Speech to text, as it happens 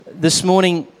This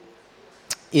morning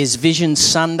is Vision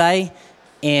Sunday,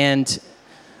 and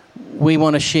we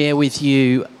want to share with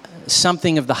you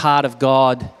something of the heart of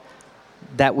God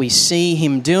that we see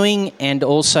Him doing and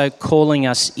also calling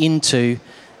us into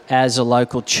as a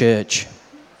local church.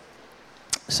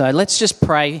 So let's just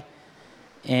pray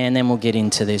and then we'll get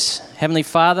into this. Heavenly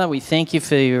Father, we thank you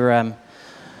for your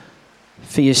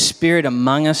Spirit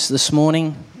among us this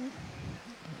morning.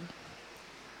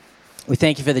 We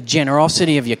thank you for the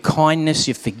generosity of your kindness,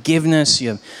 your forgiveness,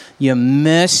 your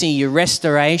mercy, your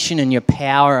restoration and your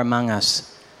power among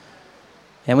us.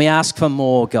 And we ask for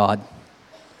more, God.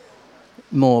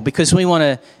 More, because we want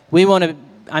to,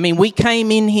 we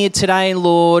came in here today,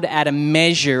 Lord, at a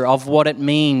measure of what it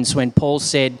means when Paul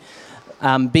said,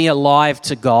 be alive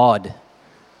to God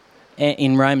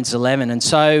in Romans 11. And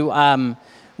so,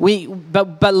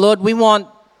 but Lord, we want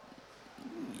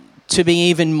to be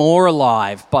even more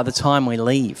alive by the time we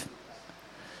leave.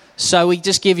 So we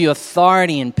just give you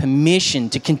authority and permission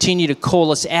to continue to call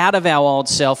us out of our old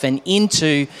self and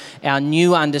into our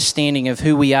new understanding of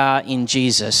who we are in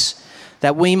Jesus,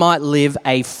 that we might live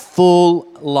a full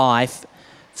life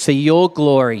for your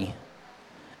glory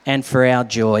and for our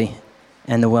joy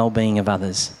and the well-being of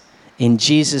others. In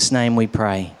Jesus' name we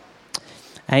pray.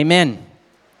 Amen.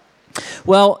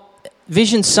 Well,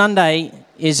 Vision Sunday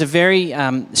is a very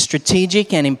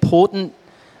strategic and important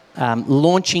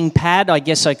launching pad, I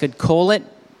guess I could call it,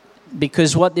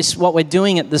 because what we're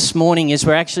doing this morning is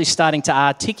we're actually starting to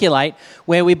articulate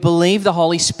where we believe the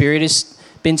Holy Spirit has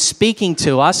been speaking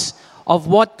to us of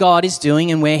what God is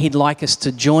doing and where He'd like us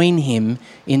to join Him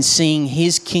in seeing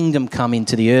His kingdom come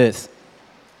into the earth.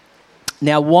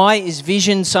 Now, why is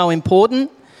vision so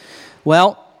important?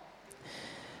 Well,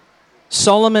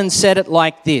 Solomon said it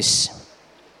like this.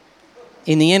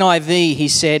 In the NIV, he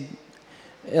said,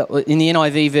 in the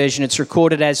NIV version, it's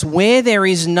recorded as, where there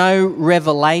is no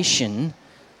revelation,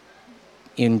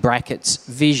 in brackets,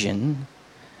 vision,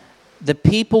 the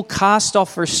people cast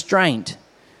off restraint,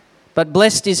 but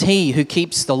blessed is he who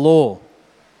keeps the law.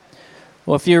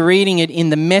 Or if you're reading it in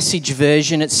the Message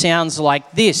version, it sounds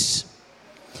like this.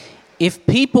 If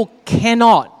people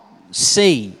cannot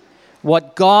see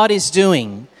what God is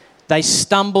doing, they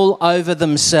stumble over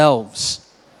themselves.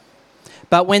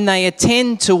 But when they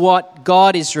attend to what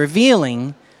God is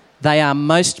revealing, they are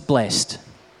most blessed.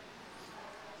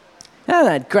 Oh,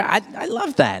 that's great. I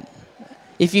love that.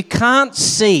 If you can't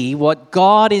see what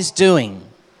God is doing,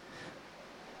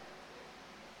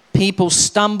 people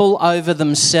stumble over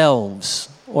themselves,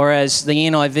 or as the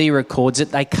NIV records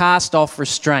it, they cast off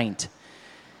restraint.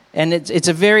 And it's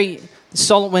a very,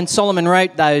 when Solomon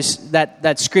wrote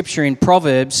that scripture in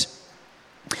Proverbs,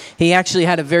 he actually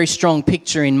had a very strong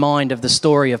picture in mind of the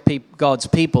story of God's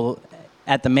people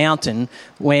at the mountain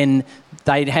when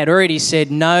they had already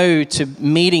said no to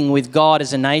meeting with God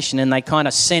as a nation, and they kind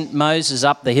of sent Moses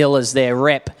up the hill as their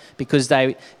rep because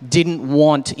they didn't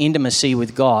want intimacy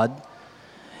with God.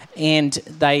 And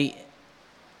they,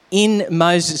 in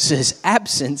Moses'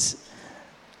 absence,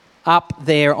 up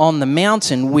there on the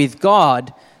mountain with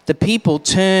God, the people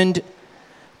turned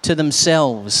to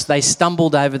themselves. They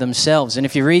stumbled over themselves. And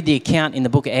if you read the account in the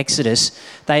book of Exodus,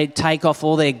 they take off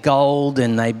all their gold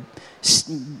and they,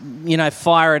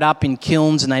 fire it up in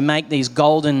kilns and they make these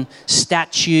golden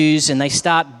statues and they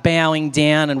start bowing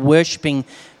down and worshipping,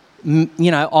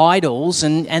 idols,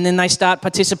 and then they start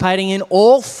participating in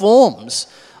all forms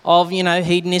of,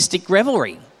 hedonistic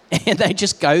revelry. And they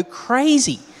just go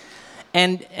crazy.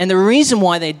 And the reason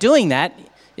why they're doing that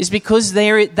is because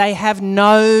they have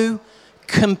no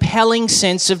compelling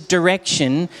sense of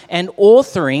direction and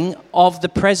authoring of the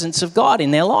presence of God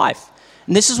in their life.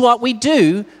 And this is what we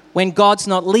do when God's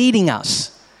not leading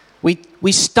us.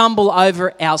 We stumble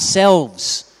over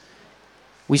ourselves.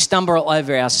 We stumble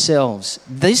over ourselves.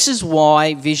 This is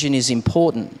why vision is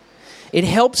important. It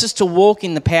helps us to walk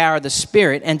in the power of the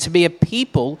Spirit and to be a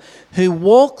people who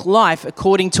walk life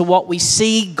according to what we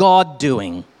see God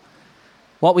doing.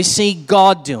 What we see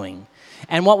God doing.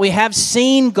 And what we have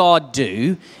seen God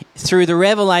do through the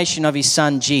revelation of His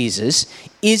Son Jesus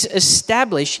is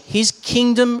establish His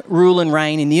kingdom, rule and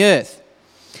reign in the earth.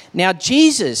 Now,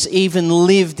 Jesus even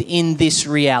lived in this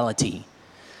reality.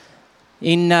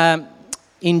 In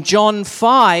John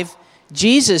 5,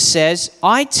 Jesus says,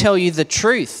 I tell you the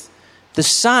truth. The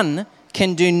Son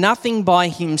can do nothing by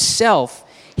Himself.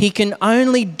 He can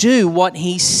only do what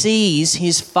He sees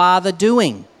His Father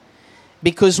doing.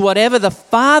 Because whatever the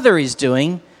Father is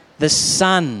doing, the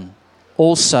Son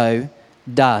also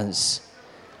does.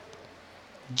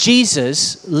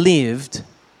 Jesus lived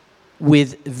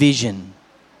with vision.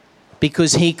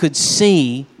 because he could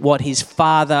see what his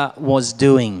Father was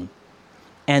doing,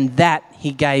 and that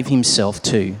he gave himself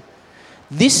to.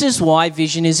 This is why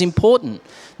vision is important.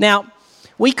 Now,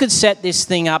 we could set this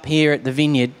thing up here at the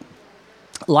Vineyard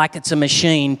like it's a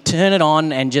machine, turn it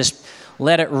on and just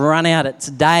let it run out its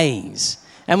days.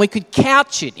 And we could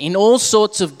couch it in all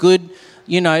sorts of good,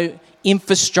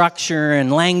 infrastructure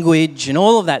and language and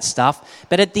all of that stuff.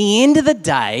 But at the end of the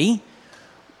day,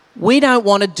 we don't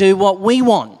want to do what we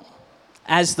want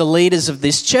as the leaders of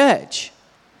this church.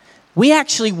 We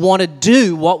actually want to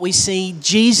do what we see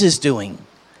Jesus doing.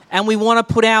 And we want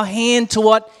to put our hand to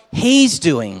what he's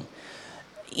doing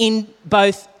in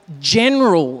both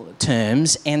general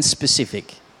terms and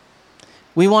specific.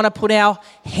 We want to put our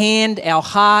hand, our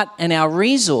heart, and our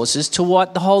resources to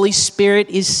what the Holy Spirit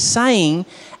is saying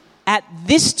at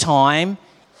this time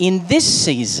in this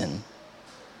season.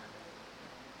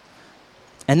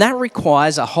 And that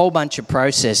requires a whole bunch of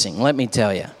processing, let me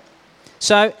tell you.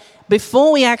 So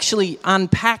before we actually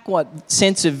unpack what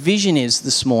sense of vision is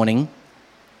this morning,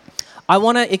 I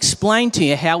want to explain to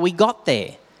you how we got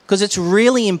there, because it's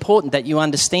really important that you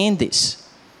understand this.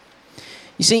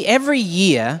 You see, every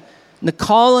year,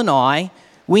 Nicole and I,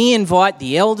 we invite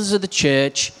the elders of the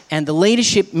church and the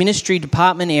leadership ministry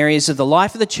department areas of the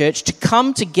life of the church to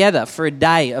come together for a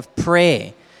day of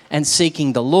prayer and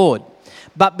seeking the Lord.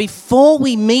 But before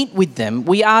we meet with them,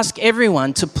 we ask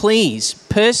everyone to please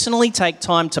personally take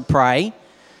time to pray.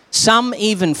 Some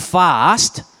even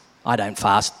fast. I don't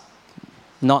fast,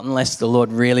 not unless the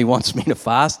Lord really wants me to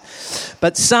fast.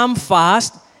 But some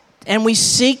fast, and we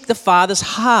seek the Father's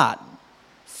heart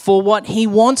for what he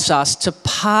wants us to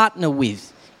partner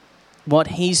with, what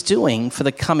he's doing for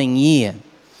the coming year.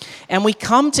 And we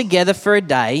come together for a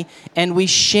day and we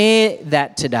share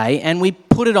that today and we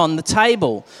put it on the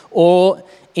table. Or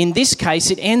in this case,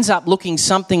 it ends up looking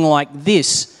something like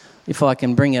this. If I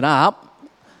can bring it up,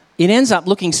 it ends up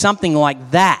looking something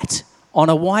like that on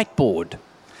a whiteboard.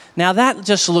 Now that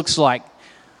just looks like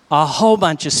a whole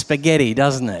bunch of spaghetti,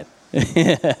 doesn't it?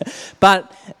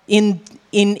 But in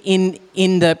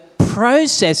the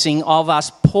processing of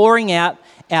us pouring out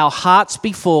our hearts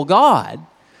before God,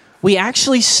 we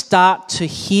actually start to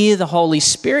hear the Holy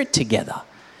Spirit together,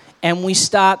 and we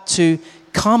start to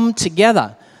come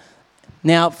together.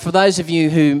 Now, for those of you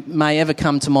who may ever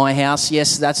come to my house,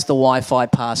 yes, that's the Wi-Fi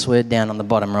password down on the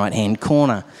bottom right-hand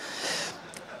corner.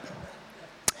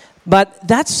 But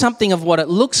that's something of what it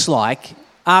looks like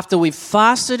after we've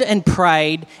fasted and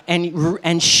prayed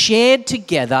and shared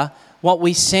together what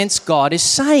we sense God is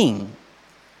saying.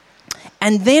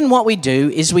 And then what we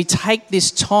do is we take this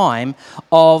time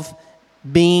of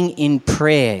being in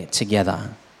prayer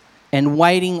together and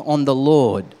waiting on the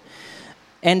Lord.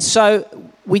 And so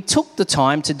we took the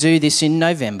time to do this in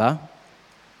November,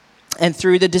 and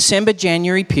through the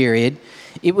December-January period,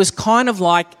 it was kind of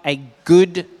like a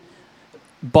good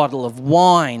bottle of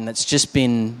wine that's just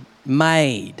been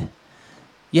made.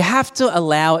 You have to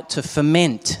allow it to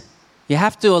ferment. You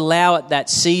have to allow it that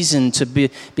season to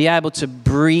be able to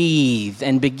breathe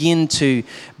and begin to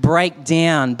break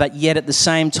down, but yet at the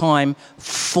same time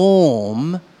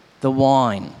form the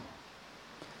wine.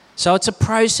 So it's a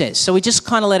process. So we just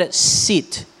kind of let it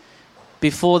sit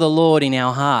before the Lord in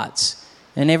our hearts.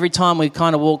 And every time we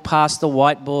kind of walk past the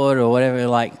whiteboard or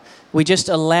whatever, we just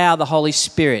allow the Holy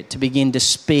Spirit to begin to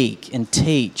speak and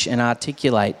teach and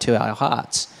articulate to our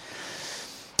hearts.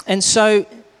 And so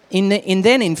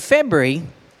in February,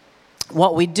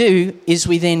 what we do is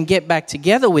we then get back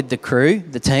together with the crew,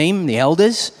 the team, the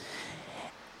elders,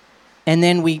 and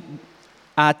then we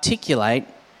articulate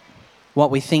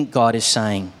what we think God is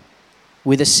saying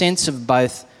with a sense of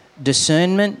both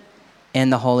discernment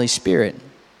and the Holy Spirit.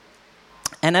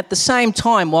 And at the same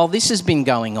time, while this has been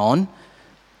going on,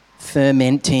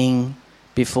 fermenting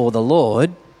before the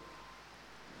Lord,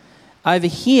 over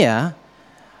here,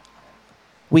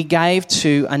 we gave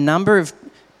to a number of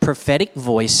prophetic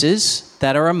voices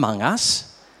that are among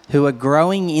us who are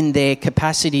growing in their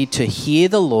capacity to hear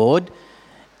the Lord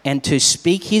and to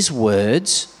speak his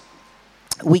words.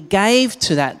 We gave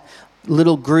to that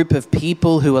little group of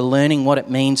people who are learning what it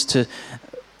means to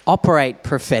operate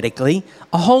prophetically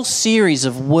a whole series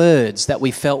of words that we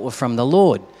felt were from the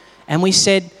Lord. And we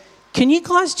said, can you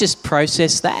guys just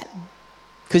process that?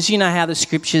 Because you know how the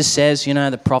scripture says,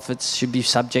 the prophets should be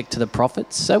subject to the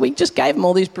prophets. So we just gave them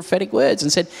all these prophetic words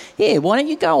and said, here, why don't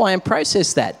you go away and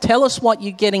process that? Tell us what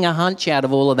you're getting a hunch out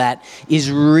of all of that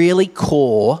is really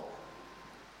core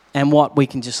and what we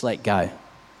can just let go.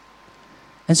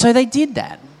 And so they did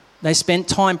that. They spent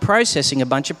time processing a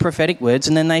bunch of prophetic words,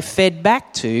 and then they fed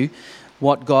back to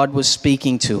what God was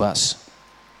speaking to us.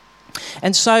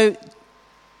 And so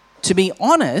to be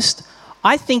honest,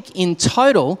 I think in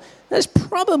total, there's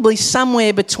probably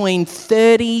somewhere between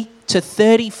 30 to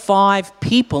 35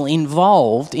 people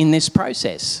involved in this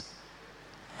process.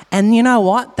 And you know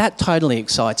what? That totally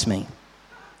excites me.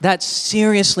 That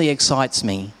seriously excites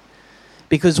me.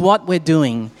 Because what we're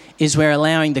doing is we're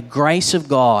allowing the grace of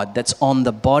God that's on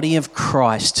the body of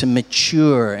Christ to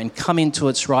mature and come into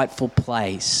its rightful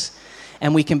place.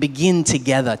 And we can begin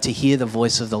together to hear the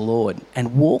voice of the Lord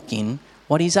and walk in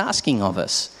what He's asking of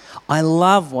us. I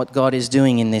love what God is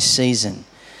doing in this season.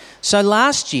 So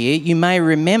last year, you may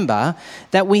remember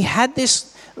that we had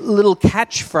this little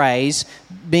catchphrase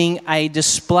being a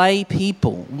display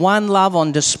people, one love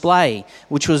on display,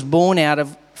 which was born out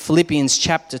of Philippians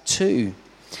chapter 2.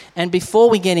 And before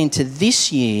we get into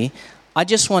this year, I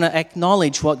just want to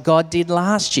acknowledge what God did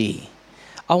last year.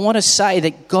 I want to say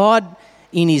that God,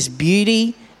 in His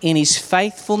beauty, in His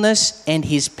faithfulness and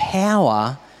His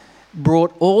power,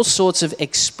 brought all sorts of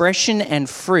expression and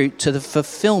fruit to the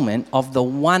fulfillment of the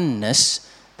oneness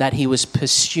that He was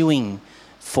pursuing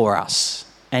for us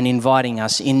and inviting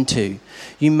us into.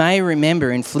 You may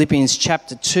remember in Philippians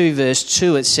chapter 2, verse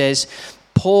 2, it says,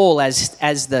 Paul,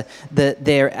 as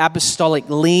their apostolic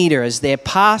leader, as their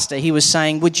pastor, he was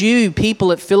saying, would you,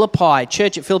 people at Philippi,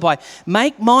 church at Philippi,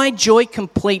 make my joy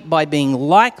complete by being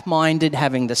like-minded,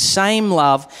 having the same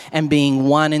love, and being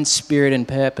one in spirit and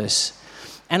purpose.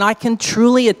 And I can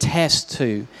truly attest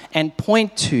to and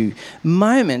point to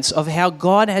moments of how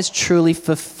God has truly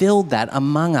fulfilled that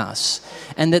among us,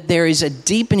 and that there is a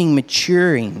deepening,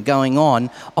 maturing going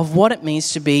on of what it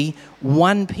means to be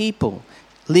one people,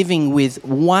 living with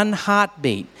one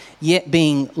heartbeat, yet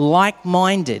being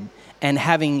like-minded and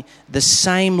having the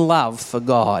same love for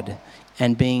God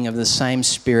and being of the same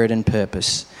spirit and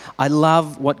purpose. I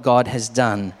love what God has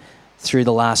done through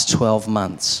the last 12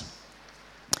 months.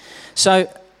 So,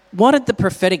 what had the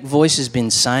prophetic voices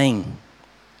been saying?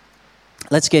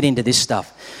 Let's get into this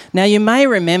stuff. Now, you may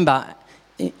remember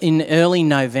in early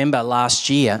November last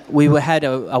year, we had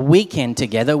a weekend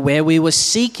together where we were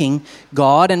seeking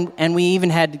God, and we even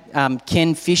had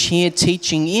Ken Fish here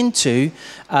teaching into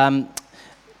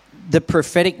the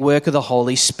prophetic work of the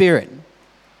Holy Spirit.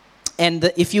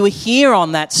 And if you were here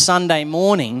on that Sunday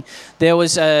morning, there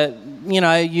was a,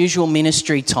 usual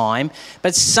ministry time,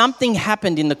 but something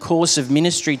happened in the course of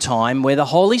ministry time where the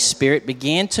Holy Spirit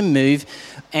began to move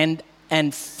and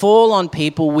fall on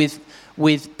people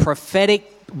with prophetic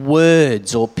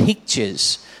words or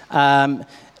pictures. And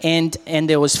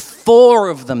there was 4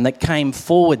 of them that came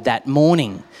forward that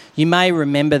morning. You may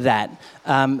remember that.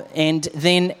 And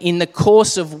then in the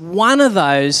course of one of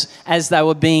those, as they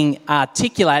were being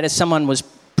articulated, someone was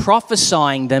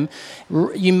prophesying them.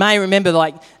 You may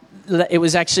remember, it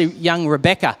was actually young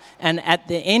Rebecca. And at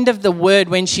the end of the word,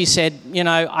 when she said,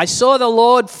 I saw the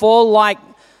Lord fall like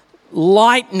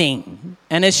lightning.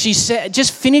 And as she said,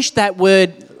 just finished that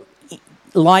word,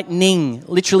 lightning,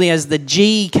 literally as the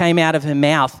G came out of her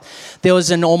mouth, there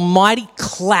was an almighty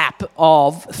clap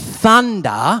of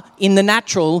thunder in the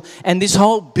natural, and this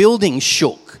whole building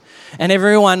shook. And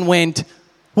everyone went,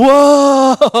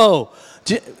 whoa!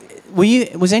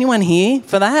 Was anyone here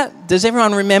for that? Does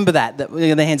everyone remember that?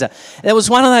 Their hands up. There was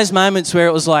one of those moments where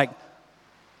it was like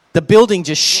the building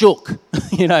just shook.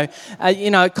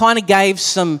 It kind of gave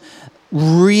some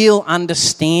real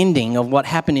understanding of what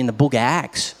happened in the book of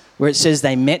Acts, where it says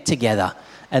they met together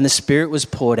and the Spirit was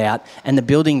poured out, and the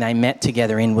building they met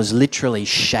together in was literally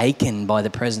shaken by the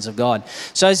presence of God.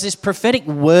 So as this prophetic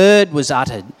word was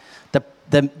uttered,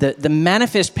 the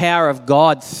manifest power of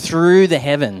God through the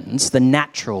heavens, the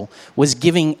natural, was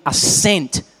giving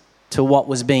assent to what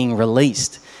was being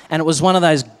released. And it was one of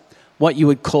those, what you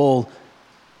would call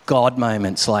God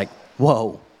moments, like,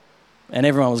 whoa. And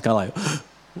everyone was kind of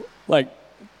like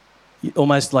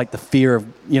almost like the fear of,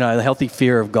 the healthy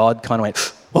fear of God kind of went,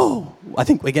 whoa, I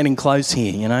think we're getting close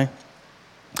here,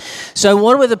 So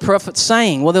what were the prophets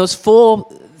saying? Well, there was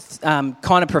 4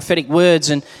 kind of prophetic words,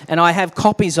 and I have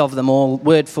copies of them all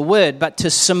word for word, but to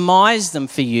surmise them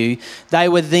for you, they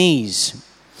were these.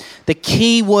 The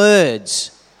key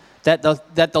words that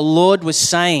the Lord was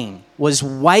saying was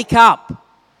wake up,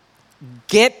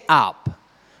 get up,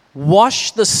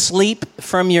 wash the sleep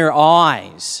from your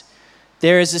eyes.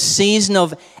 There is a season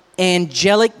of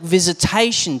angelic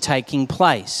visitation taking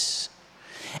place.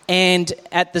 And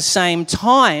at the same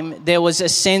time, there was a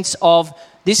sense of,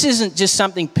 this isn't just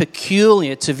something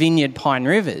peculiar to Vineyard Pine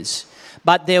Rivers,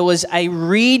 but there was a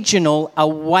regional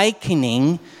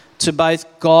awakening to both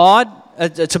God,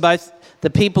 to both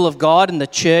the people of God and the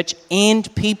church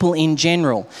and people in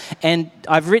general. And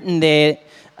I've written there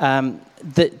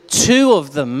that 2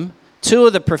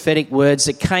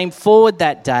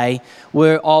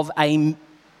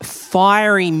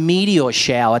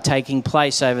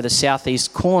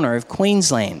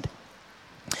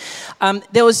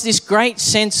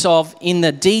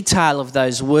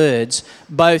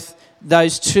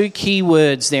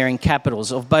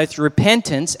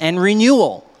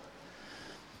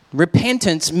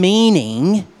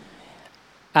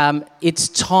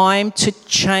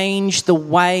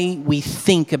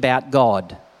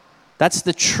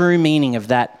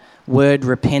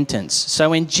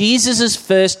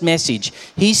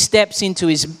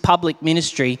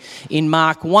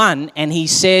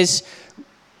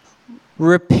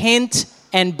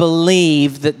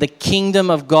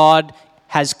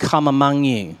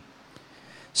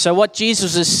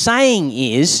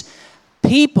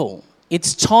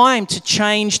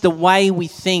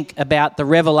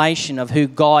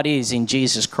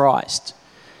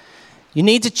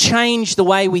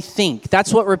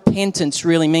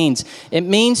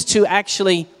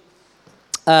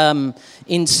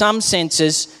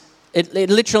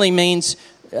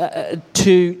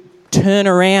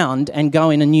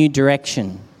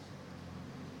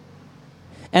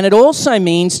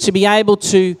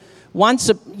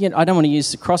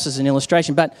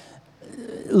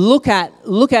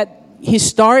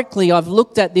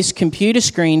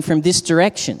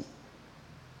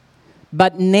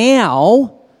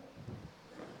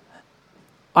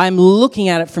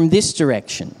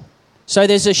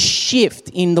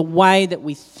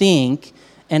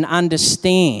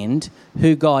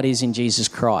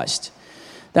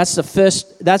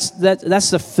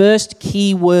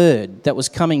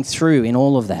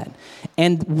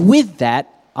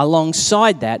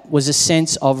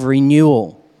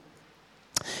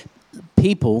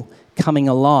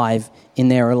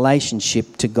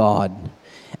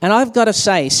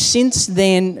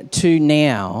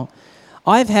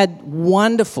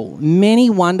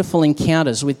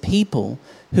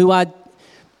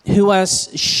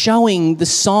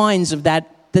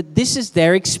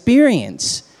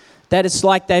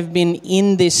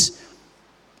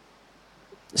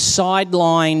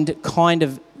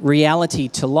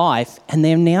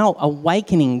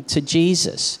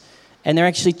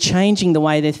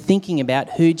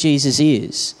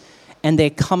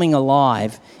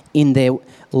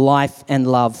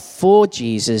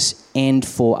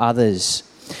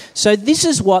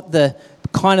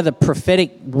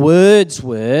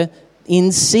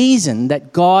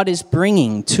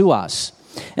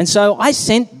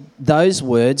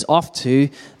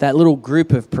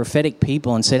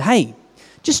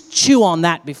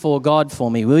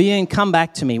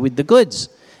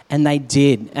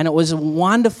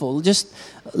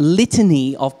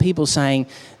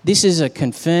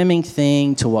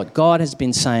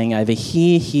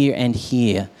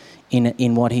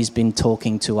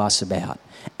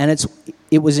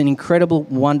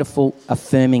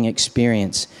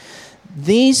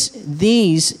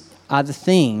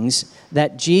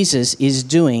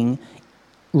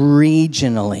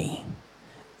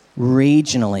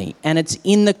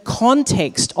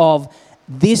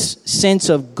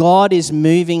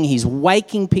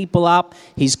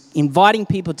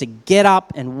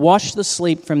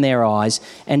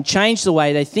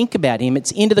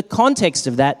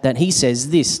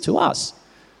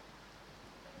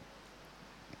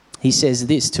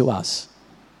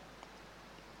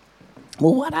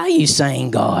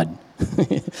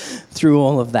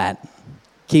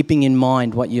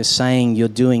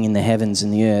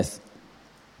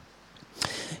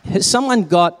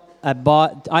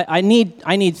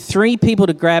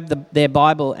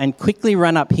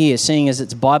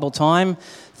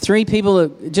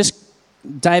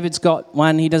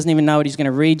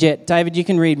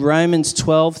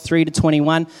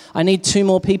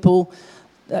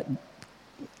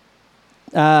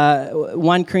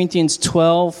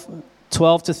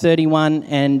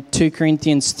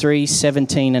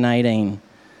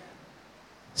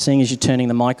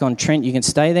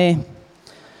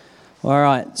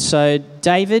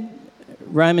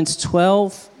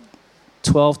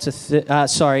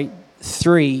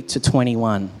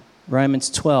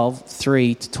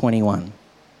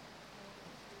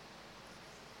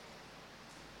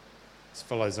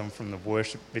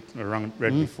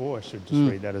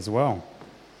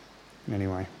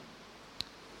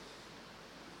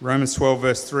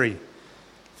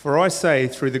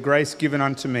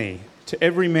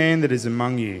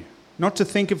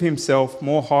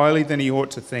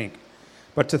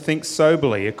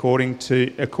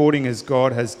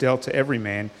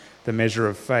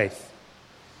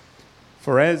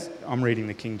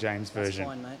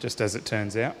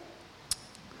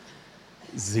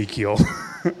 Ezekiel.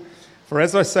 For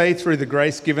as I say, through the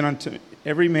grace given unto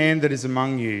every man that is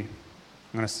among you,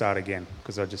 I'm going to start again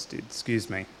because I just did, excuse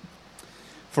me.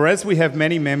 For as we have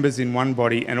many members in one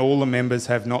body and all the members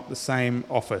have not the same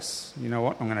office. You know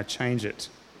what? I'm going to change it.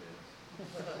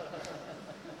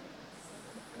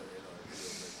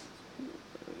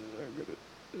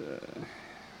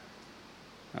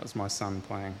 That was my son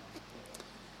playing.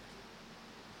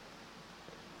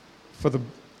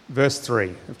 Verse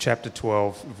 3 of chapter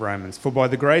 12 of Romans. For by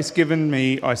the grace given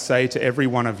me, I say to every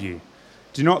one of you,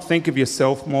 do not think of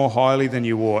yourself more highly than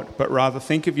you ought, but rather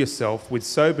think of yourself with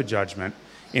sober judgment,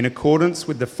 in accordance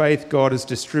with the faith God has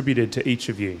distributed to each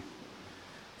of you.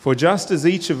 For just as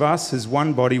each of us has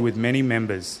one body with many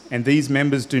members, and these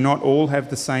members do not all have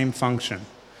the same function,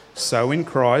 so in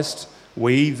Christ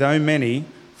we, though many,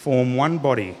 form one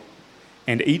body,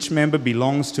 and each member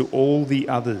belongs to all the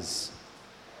others.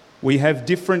 We have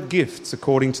different gifts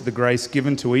according to the grace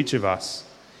given to each of us.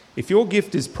 If your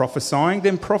gift is prophesying,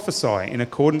 then prophesy in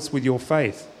accordance with your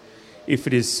faith. If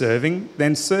it is serving,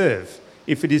 then serve.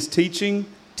 If it is teaching,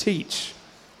 teach.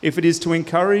 If it is to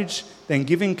encourage, then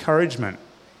give encouragement.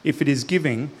 If it is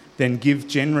giving, then give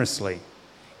generously.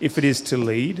 If it is to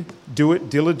lead, do it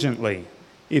diligently.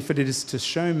 If it is to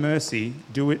show mercy,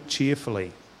 do it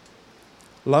cheerfully.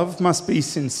 Love must be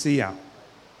sincere.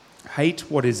 Hate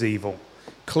what is evil.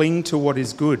 Cling to what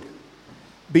is good.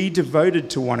 Be devoted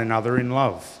to one another in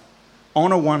love.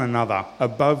 Honour one another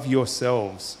above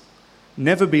yourselves.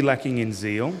 Never be lacking in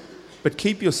zeal, but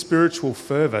keep your spiritual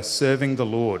fervour serving the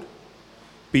Lord.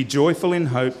 Be joyful in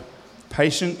hope,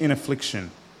 patient in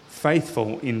affliction,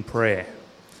 faithful in prayer.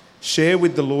 Share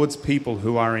with the Lord's people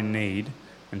who are in need,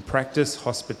 and practice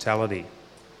hospitality.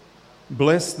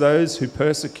 Bless those who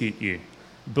persecute you.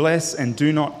 Bless and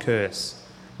do not curse.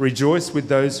 Rejoice with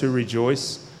those who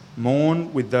rejoice.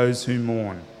 Mourn with those who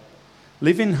mourn.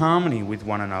 Live in harmony with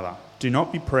one another. Do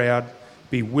not be proud.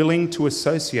 Be willing to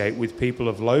associate with people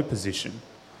of low position.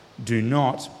 Do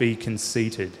not be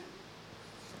conceited.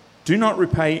 Do not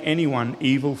repay anyone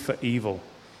evil for evil.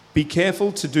 Be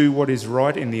careful to do what is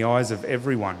right in the eyes of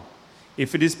everyone.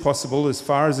 If it is possible, as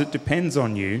far as it depends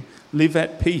on you, live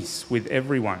at peace with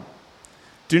everyone.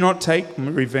 Do not take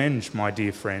revenge, my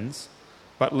dear friends,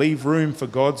 but leave room for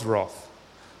God's wrath.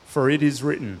 For it is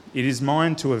written, it is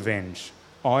mine to avenge.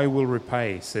 I will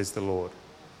repay, says the Lord.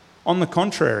 On the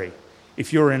contrary,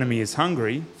 if your enemy is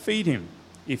hungry, feed him.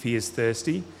 If he is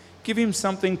thirsty, give him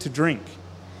something to drink.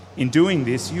 In doing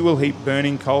this, you will heap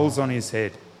burning coals on his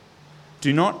head.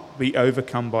 Do not be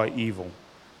overcome by evil,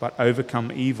 but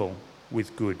overcome evil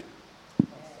with good.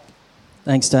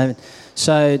 Thanks, David.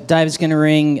 So David's going to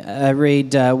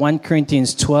read 1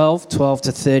 Corinthians 12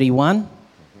 to 31.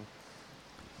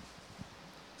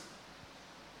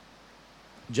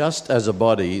 Just as a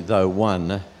body, though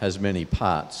one, has many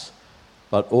parts,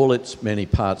 but all its many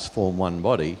parts form one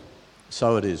body,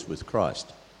 so it is with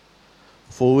Christ.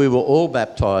 For we were all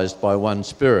baptized by one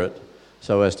Spirit,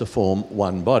 so as to form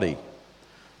one body,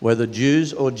 whether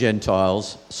Jews or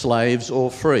Gentiles, slaves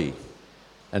or free,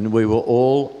 and we were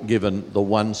all given the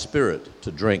one Spirit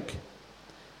to drink.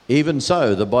 Even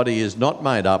so, the body is not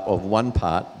made up of one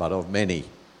part, but of many.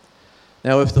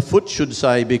 Now, if the foot should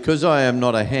say, because I am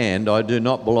not a hand, I do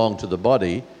not belong to the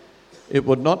body, it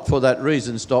would not for that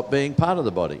reason stop being part of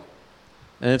the body.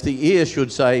 And if the ear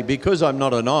should say, because I'm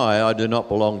not an eye, I do not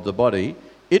belong to the body,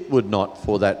 it would not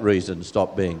for that reason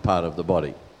stop being part of the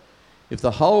body. If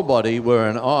the whole body were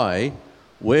an eye,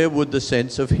 where would the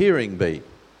sense of hearing be?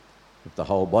 If the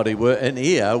whole body were an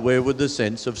ear, where would the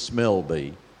sense of smell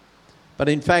be? But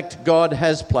in fact, God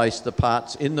has placed the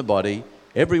parts in the body,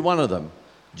 every one of them,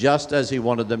 just as he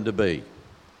wanted them to be.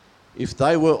 If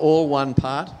they were all one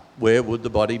part, where would the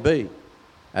body be?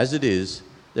 As it is,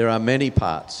 there are many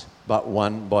parts, but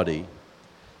one body.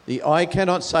 The eye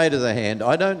cannot say to the hand,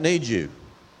 I don't need you.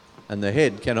 And the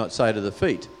head cannot say to the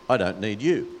feet, I don't need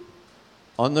you.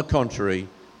 On the contrary,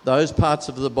 those parts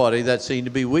of the body that seem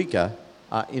to be weaker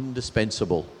are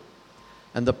indispensable.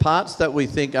 And the parts that we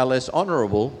think are less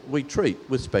honourable, we treat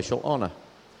with special honour.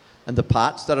 And the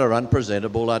parts that are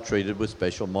unpresentable are treated with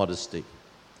special modesty.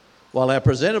 While our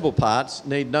presentable parts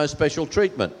need no special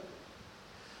treatment.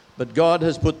 But God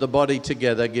has put the body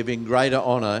together, giving greater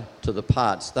honour to the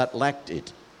parts that lacked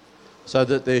it, so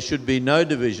that there should be no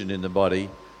division in the body,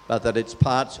 but that its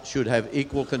parts should have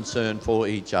equal concern for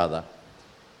each other.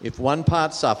 If one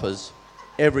part suffers,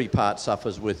 every part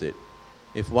suffers with it.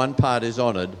 If one part is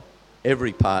honoured,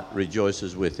 every part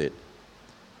rejoices with it.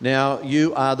 Now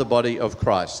you are the body of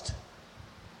Christ,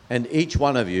 and each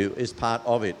one of you is part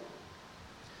of it.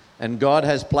 And God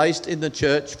has placed in the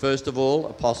church, first of all,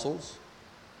 apostles,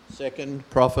 second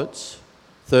prophets,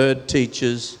 third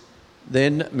teachers,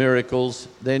 then miracles,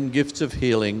 then gifts of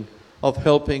healing, of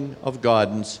helping, of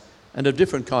guidance, and of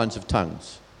different kinds of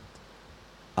tongues.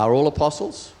 Are all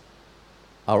apostles?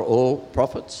 Are all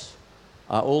prophets?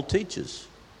 Are all teachers?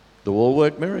 Do all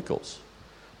work miracles?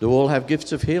 Do all have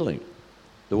gifts of healing?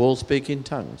 Do all speak in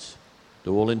tongues?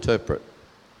 Do all interpret?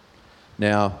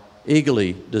 Now,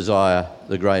 eagerly desire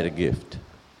the greater gift,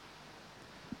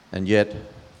 and yet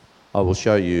I will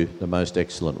show you the most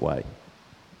excellent way.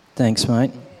 Thanks,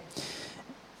 mate.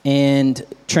 And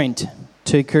Trent,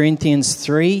 2 Corinthians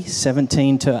 3,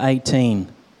 17 to 18. Is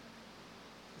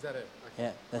that it? Okay.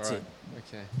 Yeah, that's it.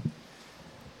 Okay.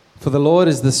 For the Lord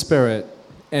is the Spirit,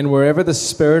 and wherever the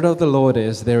Spirit of the Lord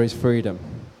is, there is freedom.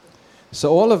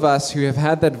 So all of us who have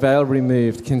had that veil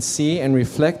removed can see and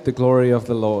reflect the glory of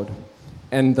the Lord.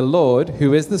 And the Lord,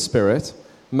 who is the Spirit,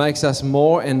 makes us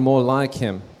more and more like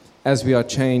him as we are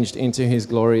changed into his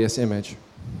glorious image.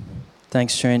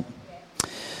 Thanks, Trent.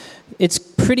 It's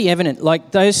pretty evident,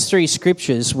 like those three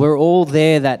scriptures were all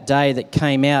there that day that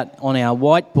came out on our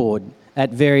whiteboard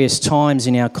at various times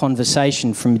in our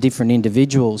conversation from different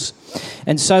individuals.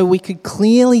 And so we could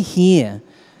clearly hear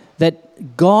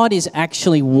that God is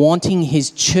actually wanting his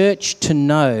church to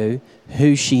know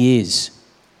who she is.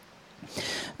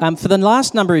 For the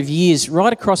last number of years,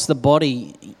 right across the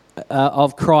body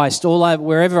of Christ, all over,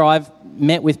 wherever I've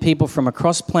met with people from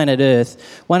across planet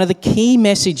Earth, one of the key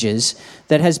messages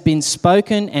that has been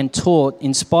spoken and taught,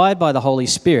 inspired by the Holy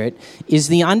Spirit, is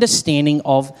the understanding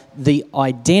of the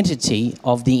identity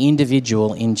of the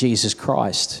individual in Jesus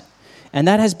Christ. And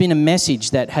that has been a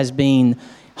message that has been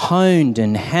honed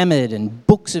and hammered, and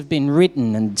books have been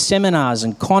written and seminars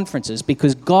and conferences,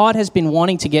 because God has been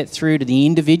wanting to get through to the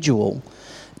individual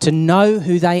to know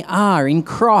who they are in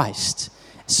Christ,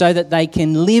 so that they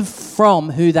can live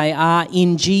from who they are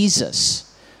in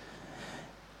Jesus.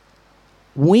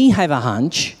 We have a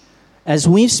hunch, as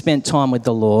we've spent time with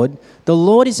the Lord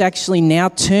is actually now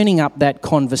turning up that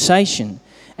conversation,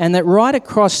 and that right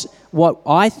across what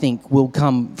I think will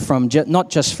come from, not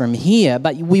just from here,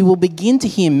 but we will begin to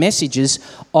hear messages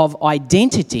of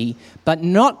identity, but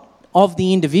not of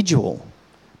the individual,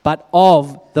 but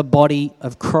of the body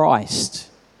of Christ.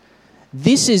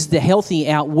 This is the healthy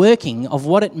outworking of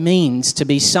what it means to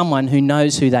be someone who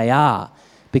knows who they are,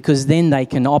 because then they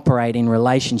can operate in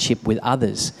relationship with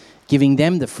others, giving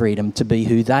them the freedom to be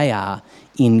who they are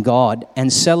in God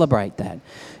and celebrate that.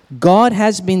 God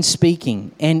has been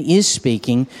speaking and is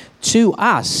speaking to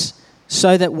us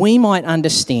so that we might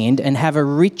understand and have a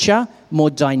richer, more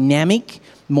dynamic,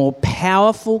 more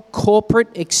powerful corporate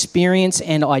experience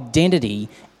and identity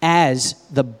as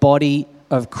the body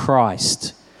of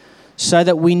Christ. So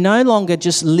that we no longer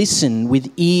just listen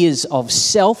with ears of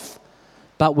self,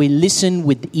 but we listen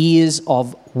with ears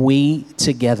of we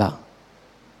together.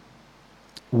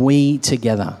 We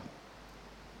together.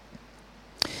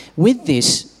 With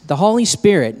this, the Holy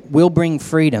Spirit will bring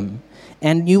freedom,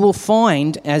 and you will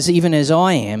find, even as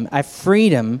I am, a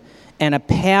freedom and a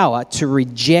power to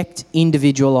reject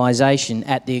individualization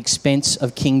at the expense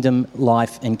of kingdom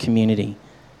life and community.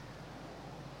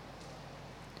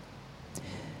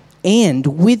 And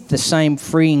with the same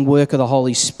freeing work of the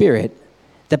Holy Spirit,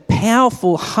 the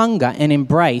powerful hunger and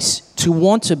embrace to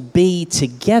want to be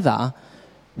together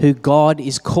who God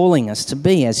is calling us to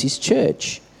be as his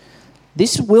church.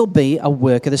 This will be a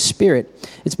work of the Spirit.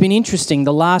 It's been interesting,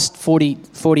 the last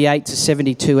 48 to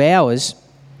 72 hours,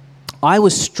 I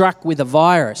was struck with a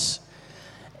virus.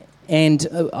 And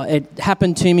it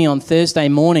happened to me on Thursday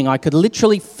morning. I could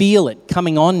literally feel it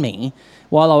coming on me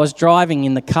while I was driving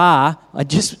in the car.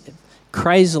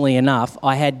 Crazily enough,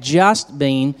 I had just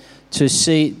been to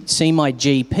see my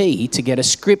GP to get a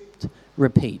script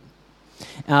repeat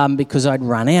because I'd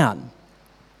run out.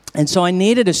 And so I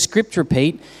needed a script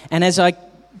repeat, and as I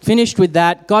finished with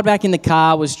that, got back in the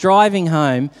car, was driving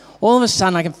home, all of a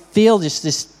sudden I can feel just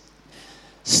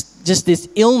this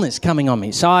illness coming on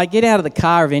me. So I get out of the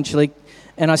car eventually,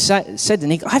 and I said to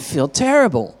Nick, I feel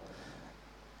terrible.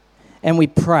 And we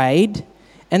prayed,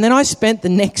 and then I spent the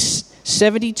next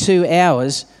 72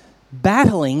 hours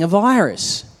battling a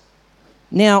virus.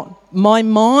 Now, my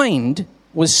mind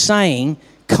was saying,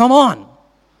 come on,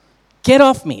 get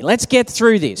off me. Let's get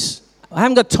through this. I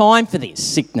haven't got time for this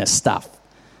sickness stuff.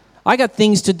 I got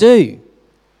things to do.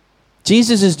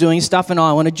 Jesus is doing stuff and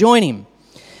I want to join him.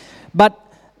 But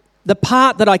the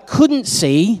part that I couldn't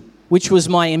see, which was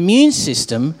my immune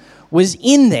system, was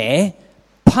in there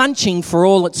punching for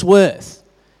all it's worth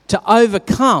to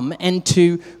overcome and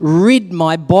to rid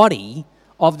my body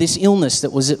of this illness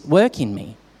that was at work in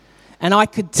me. And I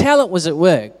could tell it was at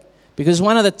work Because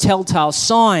one of the telltale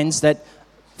signs that,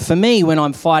 for me, when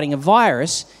I'm fighting a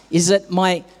virus, is that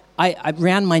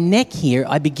around my neck here,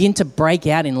 I begin to break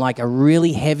out in like a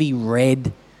really heavy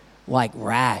red, like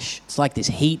rash. It's like this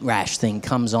heat rash thing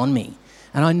comes on me.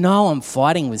 And I know I'm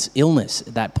fighting with illness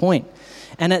at that point.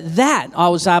 And at that, I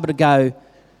was able to go,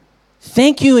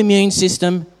 thank you, immune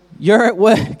system, you're at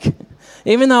work.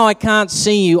 Even though I can't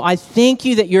see you, I thank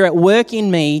you that you're at work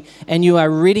in me and you are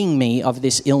ridding me of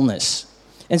this illness.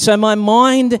 And so my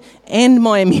mind and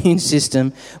my immune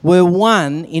system were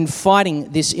one in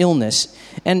fighting this illness.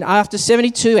 And after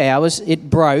 72 hours, it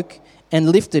broke and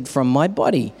lifted from my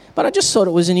body. But I just thought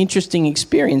it was an interesting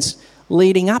experience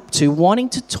leading up to wanting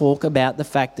to talk about the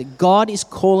fact that God is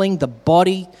calling the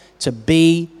body to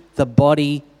be the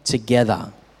body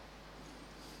together.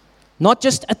 Not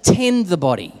just attend the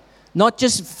body. Not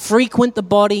just frequent the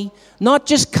body, not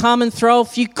just come and throw a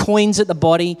few coins at the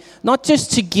body, not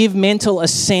just to give mental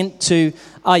assent to,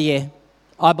 oh yeah,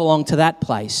 I belong to that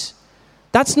place.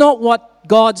 That's not what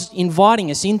God's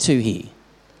inviting us into here.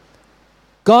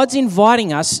 God's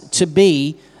inviting us to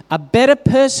be a better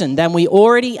person than we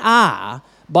already are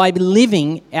by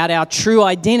living out our true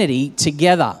identity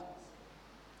together.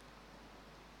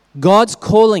 God's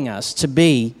calling us to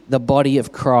be the body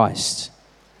of Christ.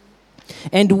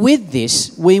 And with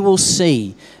this, we will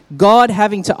see God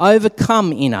having to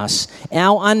overcome in us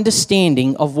our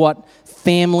understanding of what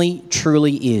family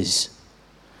truly is.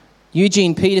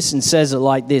 Eugene Peterson says it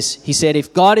like this. He said,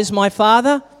 if God is my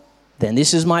father, then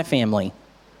this is my family.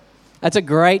 That's a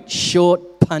great,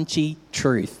 short, punchy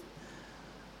truth.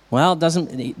 Well, it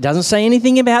doesn't say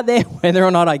anything about there whether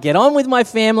or not I get on with my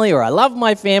family or I love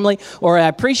my family or I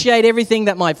appreciate everything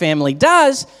that my family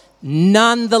does.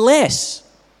 Nonetheless,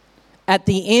 at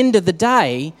the end of the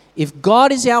day, if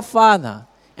God is our Father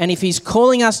and if He's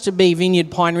calling us to be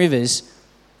Vineyard Pine Rivers,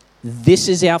 this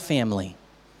is our family.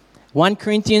 1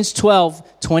 Corinthians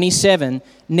 12:27.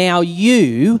 Now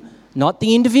you, not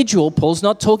the individual, Paul's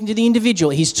not talking to the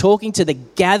individual, he's talking to the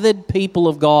gathered people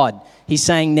of God. He's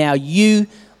saying now you,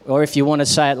 or if you want to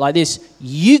say it like this,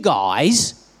 you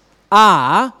guys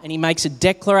are, and he makes a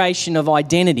declaration of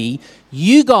identity,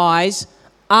 you guys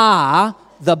are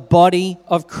the body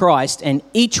of Christ, and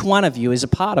each one of you is a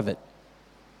part of it.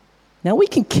 Now, we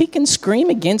can kick and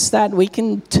scream against that. We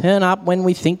can turn up when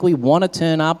we think we want to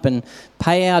turn up and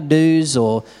pay our dues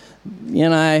or,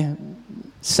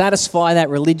 satisfy that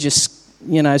religious,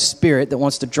 spirit that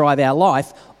wants to drive our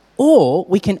life. Or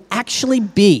we can actually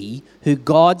be who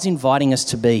God's inviting us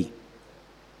to be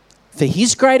for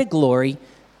His greater glory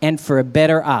and for a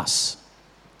better us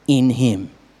in Him.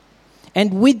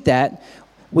 And with that,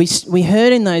 we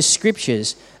heard in those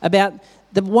scriptures about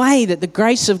the way that the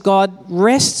grace of God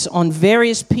rests on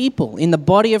various people in the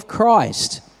body of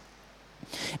Christ.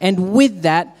 And with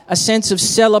that, a sense of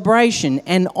celebration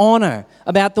and honour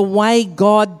about the way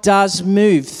God does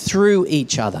move through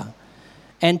each other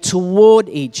and toward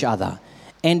each other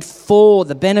and for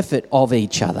the benefit of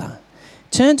each other.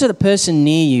 Turn to the person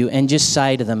near you and just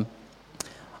say to them,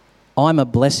 I'm a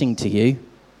blessing to you.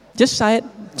 Just say it.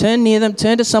 Turn near them.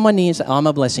 Turn to someone near you and say, I'm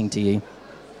a blessing to you.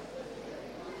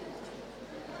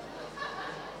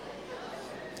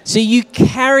 See, you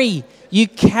carry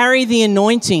the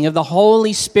anointing of the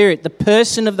Holy Spirit, the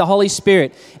person of the Holy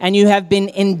Spirit, and you have been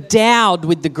endowed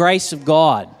with the grace of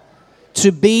God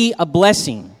to be a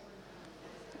blessing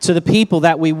to the people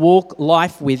that we walk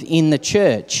life with in the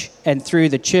church and through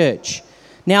the church.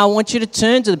 Now, I want you to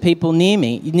turn to the people near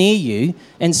you,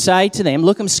 and say to them,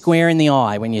 look them square in the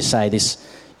eye when you say this,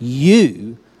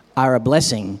 you are a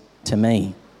blessing to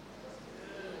me.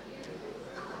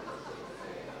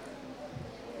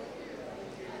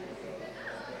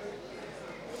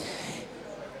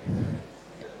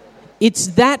 It's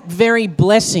that very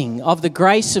blessing of the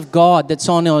grace of God that's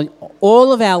on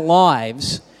all of our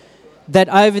lives that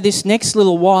over this next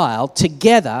little while,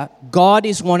 together, God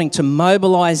is wanting to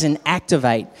mobilize and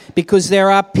activate, because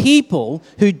there are people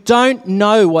who don't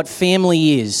know what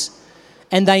family is,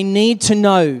 and they need to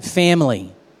know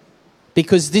family,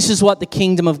 because this is what the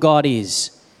kingdom of God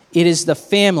is. It is the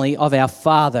family of our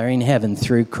Father in heaven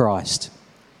through Christ.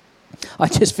 I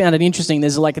just found it interesting.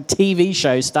 There's like a TV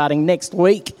show starting next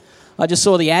week. I just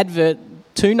saw the advert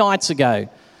 2 nights ago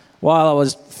while I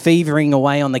was fevering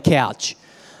away on the couch.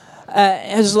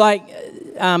 It was like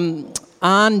An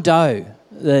Do,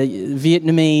 the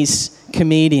Vietnamese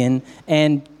comedian,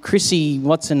 and Chrissy,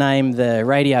 what's her name, the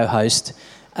radio host.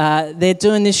 They're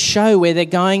doing this show where they're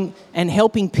going and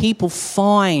helping people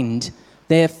find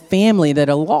their family that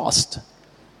are lost.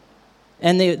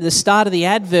 And the start of the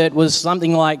advert was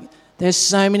something like, there's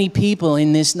so many people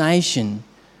in this nation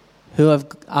who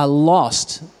are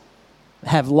lost,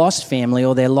 have lost family,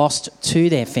 or they're lost to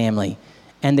their family,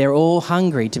 and they're all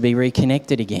hungry to be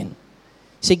reconnected again.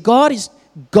 See,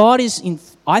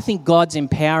 I think God's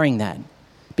empowering that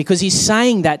because he's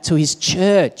saying that to his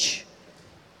church.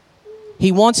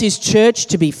 He wants his church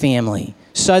to be family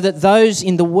so that those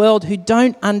in the world who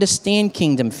don't understand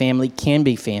kingdom family can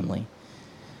be family.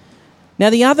 Now,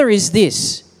 the other is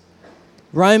this.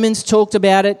 Romans talked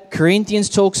about it, Corinthians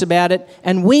talks about it,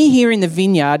 and we here in the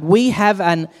Vineyard, we have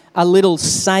a little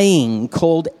saying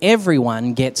called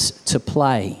everyone gets to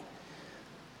play.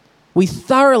 We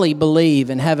thoroughly believe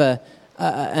and have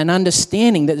an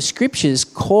understanding that the Scriptures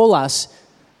call us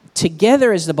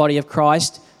together as the body of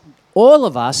Christ. All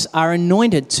of us are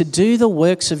anointed to do the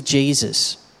works of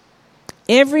Jesus.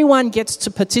 Everyone gets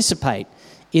to participate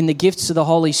in the gifts of the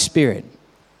Holy Spirit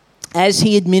as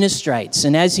he administrates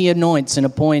and as he anoints and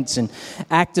appoints and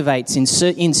activates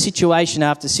in situation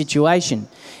after situation.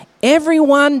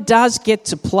 Everyone does get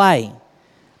to play,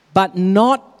 but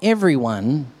not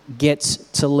everyone gets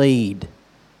to lead.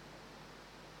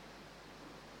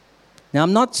 Now,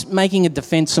 I'm not making a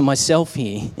defense of myself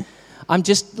here. I'm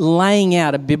just laying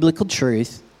out a biblical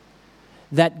truth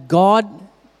that God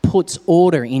puts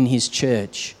order in his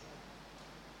church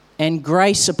and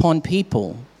grace upon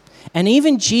people. And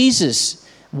even Jesus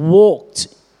walked.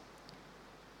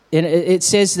 And it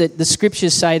says that the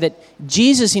Scriptures say that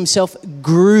Jesus himself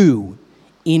grew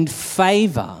in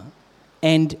favour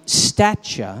and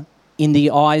stature in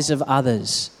the eyes of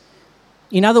others.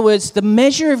 In other words, the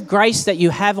measure of grace that you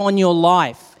have on your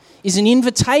life is an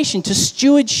invitation to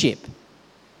stewardship.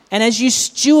 And as you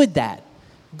steward that,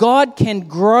 God can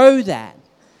grow that.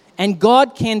 And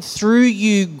God can, through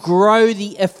you, grow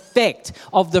the effect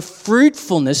of the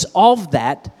fruitfulness of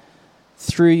that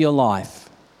through your life.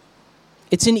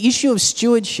 It's an issue of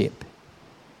stewardship.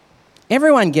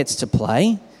 Everyone gets to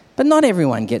play, but not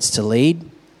everyone gets to lead.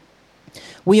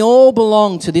 We all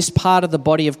belong to this part of the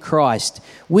body of Christ.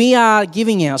 We are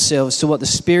giving ourselves to what the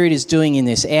Spirit is doing in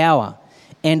this hour.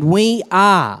 And we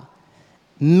are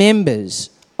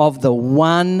members of the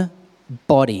one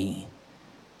body.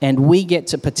 And we get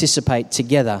to participate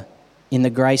together in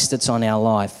the grace that's on our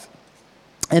life.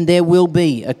 And there will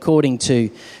be, according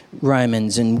to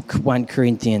Romans and 1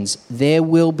 Corinthians, there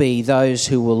will be those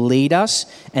who will lead us,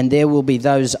 and there will be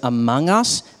those among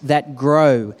us that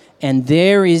grow. And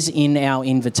there is in our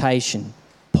invitation,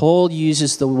 Paul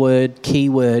uses the key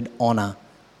word, honour.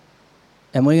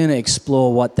 And we're going to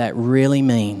explore what that really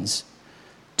means,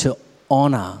 to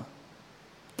honour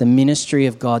the ministry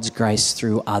of God's grace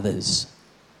through others.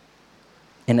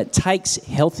 And it takes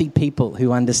healthy people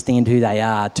who understand who they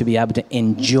are to be able to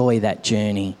enjoy that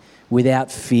journey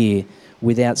without fear,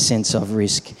 without sense of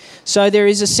risk. So there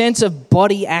is a sense of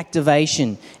body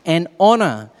activation, and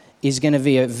honour is going to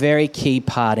be a very key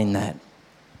part in that.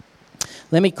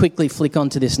 Let me quickly flick on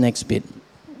to this next bit.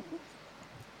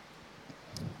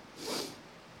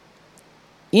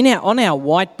 On our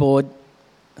whiteboard,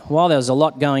 while there was a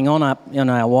lot going on up on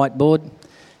our whiteboard,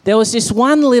 there was this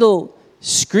one little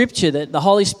scripture that the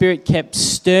Holy Spirit kept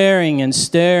stirring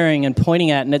and pointing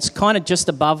at, and it's kind of just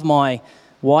above my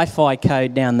Wi-Fi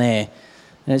code down there.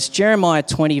 And it's Jeremiah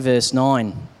 20 verse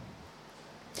 9.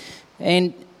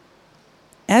 And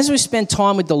as we spend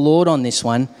time with the Lord on this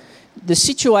one, the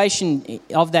situation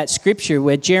of that scripture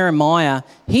where Jeremiah,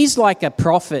 he's like a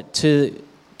prophet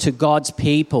to God's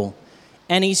people.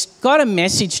 And he's got a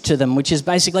message to them, which is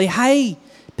basically, hey,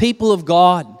 people of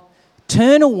God,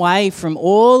 turn away from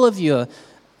all of your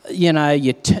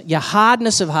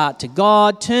hardness of heart to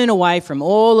God. Turn away from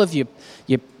all of your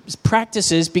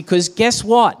practices, because guess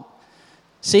what?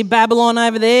 See Babylon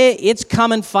over there? It's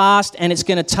coming fast, and it's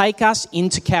going to take us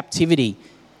into captivity.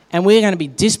 And we're going to be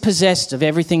dispossessed of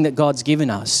everything that God's given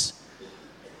us.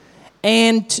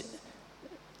 And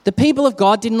the people of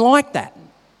God didn't like that.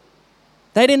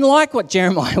 They didn't like what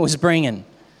Jeremiah was bringing.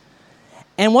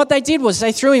 And what they did was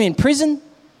they threw him in prison.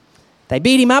 They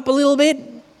beat him up a little bit.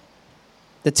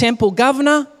 The temple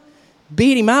governor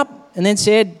beat him up and then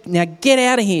said, now get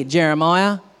out of here,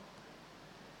 Jeremiah.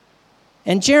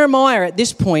 And Jeremiah at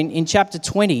this point in chapter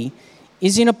 20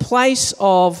 is in a place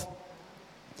of,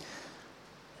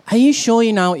 are you sure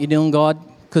you know what you're doing, God?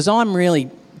 Because I'm really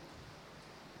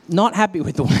not happy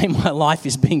with the way my life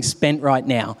is being spent right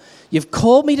now. You've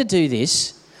called me to do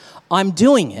this. I'm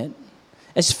doing it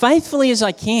as faithfully as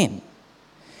I can.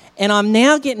 And I'm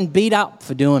now getting beat up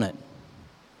for doing it.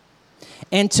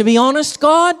 And to be honest,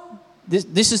 God,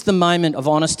 this is the moment of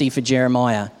honesty for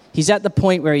Jeremiah. He's at the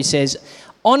point where he says,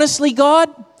 honestly, God,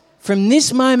 from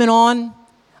this moment on,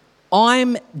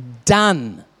 I'm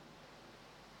done.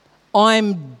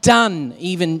 I'm done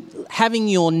even having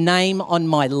your name on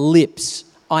my lips.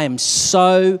 I am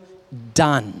so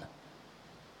done.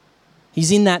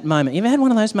 He's in that moment. You ever had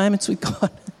one of those moments with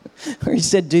God where he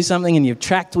said do something and you've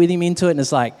tracked with him into it and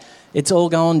it's like, it's all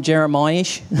going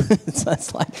Jeremiah-ish.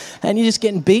 It's like, and you're just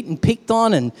getting beaten, picked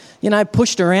on and,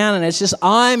 pushed around and it's just,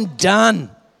 I'm done.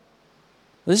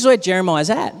 This is where Jeremiah's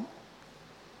at.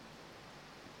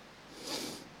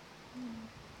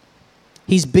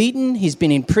 He's beaten, he's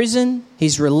been in prison,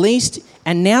 he's released,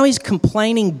 and now he's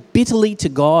complaining bitterly to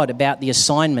God about the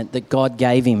assignment that God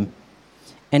gave him.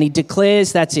 And he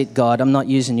declares, that's it, God, I'm not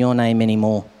using your name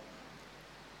anymore.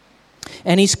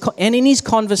 And in his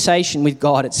conversation with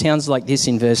God, it sounds like this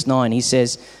in verse 9. He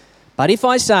says, but if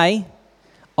I say,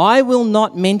 I will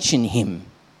not mention him,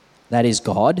 that is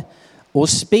God, or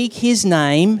speak his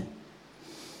name,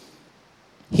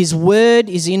 his word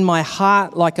is in my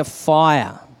heart like a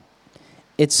fire.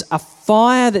 It's a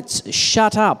fire that's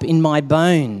shut up in my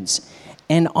bones,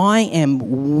 and I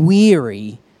am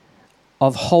weary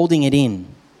of holding it in.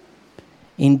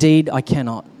 Indeed, I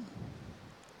cannot.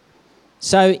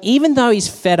 So even though he's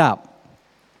fed up,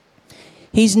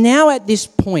 he's now at this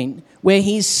point where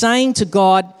he's saying to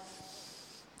God,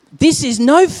 this is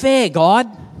no fair, God.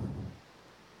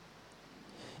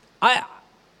 I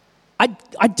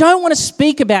don't want to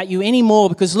speak about you anymore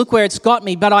because look where it's got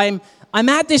me, but I'm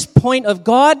at this point of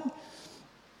God,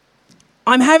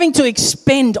 I'm having to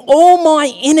expend all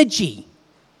my energy.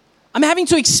 I'm having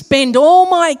to expend all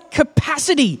my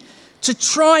capacity to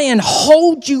try and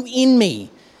hold you in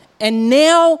me. And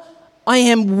now I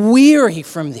am weary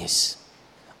from this.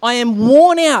 I am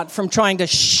worn out from trying to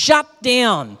shut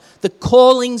down the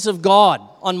callings of God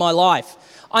on my life.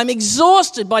 I'm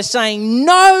exhausted by saying,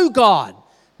 no, God,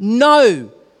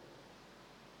 no.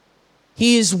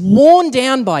 He is worn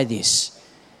down by this.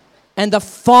 And the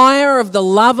fire of the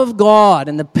love of God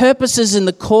and the purposes and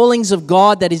the callings of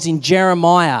God that is in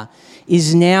Jeremiah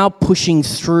is now pushing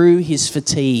through his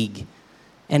fatigue.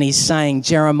 And he's saying,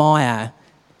 Jeremiah,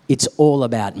 it's all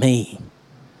about me.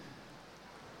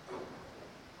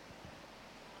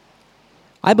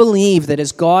 I believe that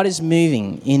as God is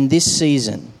moving in this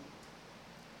season,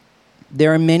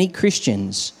 there are many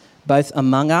Christians, both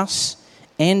among us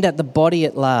and at the body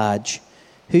at large,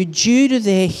 who, due to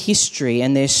their history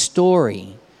and their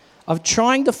story of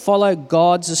trying to follow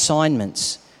God's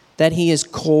assignments that he has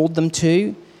called them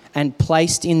to and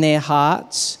placed in their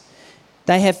hearts,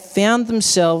 they have found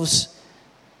themselves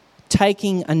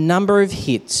taking a number of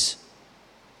hits,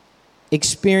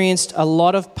 experienced a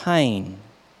lot of pain,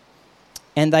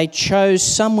 and they chose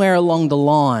somewhere along the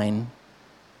line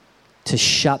to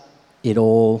shut it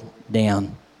all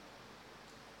down.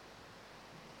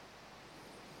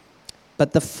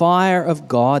 But the fire of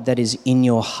God that is in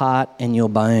your heart and your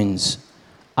bones,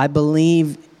 I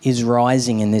believe, is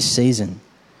rising in this season.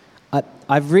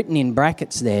 I've written in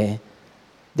brackets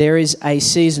there is a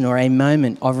season or a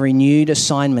moment of renewed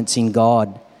assignments in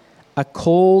God, a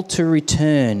call to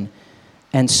return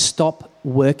and stop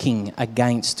working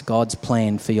against God's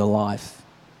plan for your life.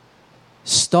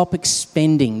 Stop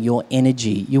expending your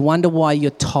energy. You wonder why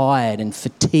you're tired and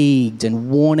fatigued and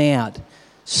worn out.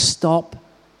 Stop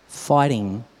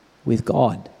fighting with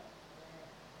God.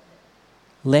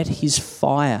 Let his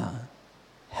fire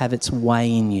have its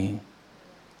way in you.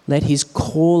 Let his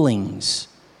callings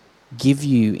give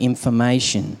you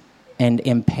information and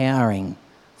empowering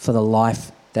for the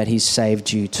life that he's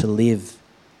saved you to live.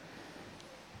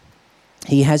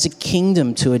 He has a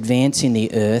kingdom to advance in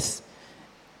the earth,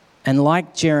 and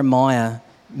like Jeremiah,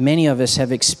 many of us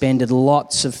have expended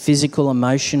lots of physical,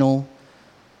 emotional,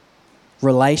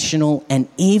 relational, and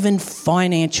even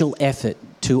financial effort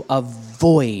to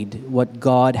avoid what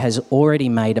God has already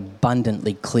made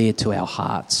abundantly clear to our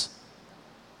hearts.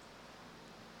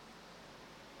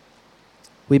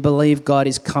 We believe God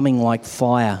is coming like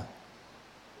fire,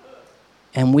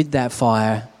 and with that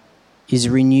fire is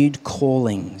renewed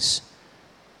callings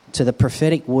to the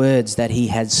prophetic words that he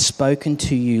has spoken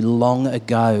to you long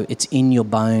ago. It's in your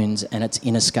bones and it's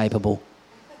inescapable.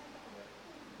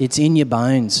 It's in your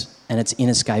bones and it's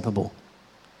inescapable.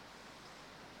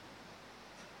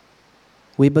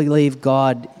 We believe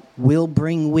God will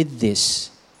bring with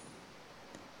this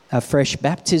a fresh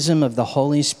baptism of the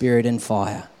Holy Spirit and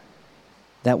fire,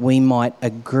 that we might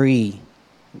agree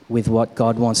with what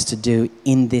God wants to do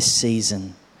in this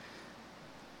season.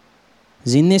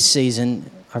 Because in this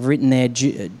season, I've written there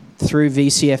through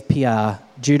VCFPR,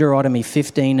 Deuteronomy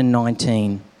 15 and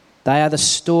 19. They are the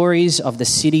stories of the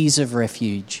cities of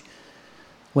refuge,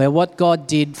 where what God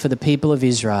did for the people of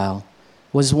Israel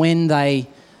was when they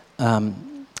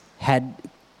had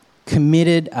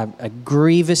committed a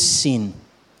grievous sin,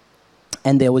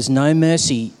 and there was no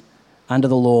mercy under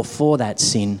the law for that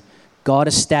sin, God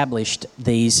established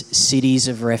these cities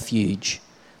of refuge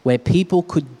where people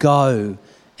could go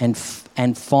and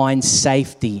find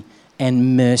safety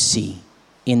and mercy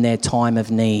in their time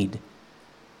of need.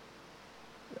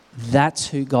 That's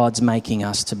who God's making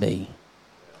us to be.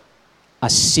 A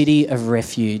city of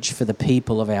refuge for the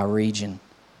people of our region.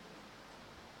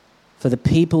 For the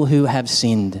people who have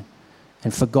sinned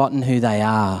and forgotten who they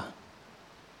are.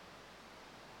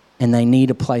 And they need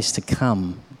a place to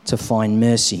come to find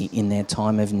mercy in their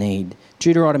time of need.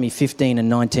 Deuteronomy 15 and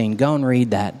 19. Go and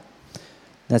read that.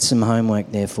 That's some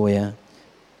homework there for you.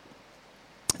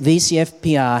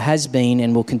 VCFPR has been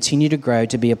and will continue to grow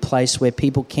to be a place where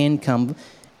people can come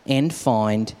and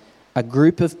find a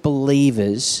group of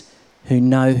believers who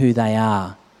know who they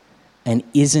are and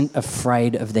isn't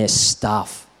afraid of their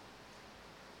stuff.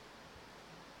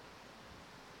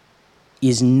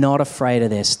 Is not afraid of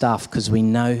their stuff because we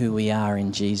know who we are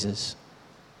in Jesus.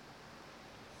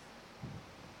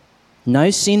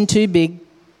 No sin too big.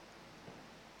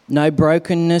 No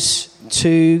brokenness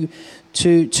too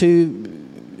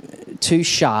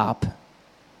sharp.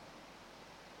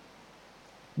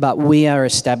 But we are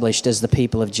established as the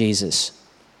people of Jesus.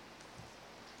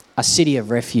 A city of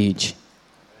refuge.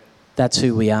 That's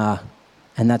who we are,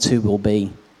 and that's who we'll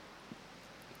be.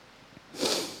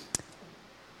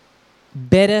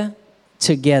 Better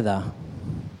together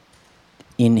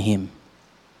in Him.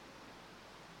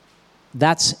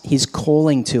 That's His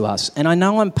calling to us. And I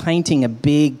know I'm painting a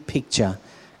big picture,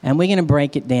 and we're going to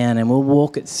break it down and we'll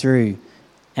walk it through,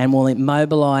 and we'll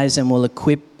mobilize and we'll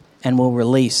equip and we'll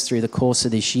release through the course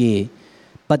of this year.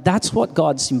 But that's what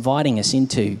God's inviting us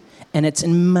into, and it's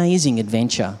an amazing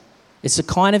adventure. It's the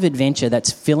kind of adventure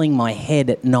that's filling my head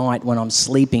at night when I'm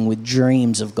sleeping with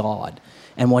dreams of God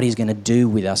and what He's going to do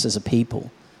with us as a people,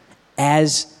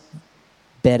 as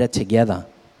better together.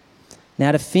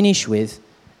 Now, to finish with,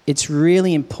 it's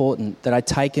really important that I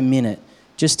take a minute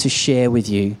just to share with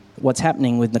you what's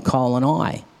happening with Nicole and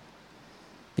I,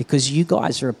 because you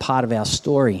guys are a part of our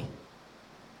story.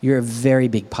 You're a very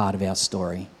big part of our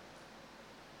story.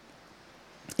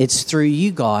 It's through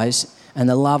you guys and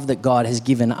the love that God has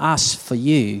given us for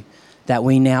you that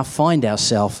we now find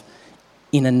ourselves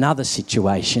in another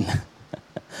situation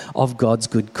of God's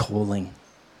good calling.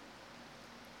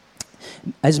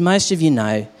 As most of you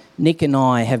know, Nick and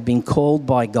I have been called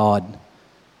by God,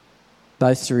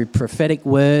 both through prophetic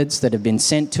words that have been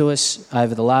sent to us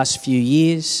over the last few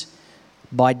years,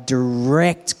 by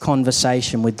direct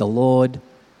conversation with the Lord,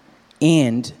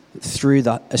 and through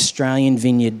the Australian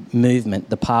Vineyard movement,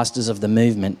 the pastors of the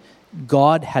movement.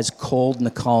 God has called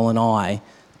Nicole and I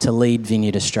to lead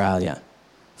Vineyard Australia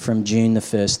from June the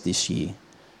 1st this year.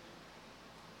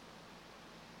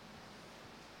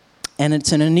 And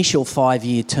it's an initial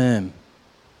 5-year term.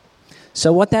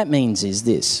 So what that means is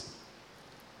this.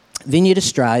 Vineyard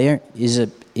Australia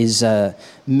is a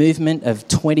movement of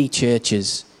 20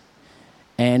 churches,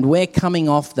 and we're coming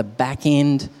off the back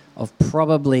end of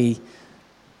probably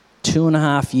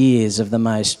 2.5 years of the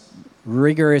most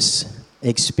rigorous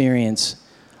experience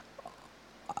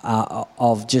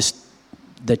of just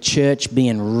the church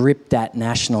being ripped at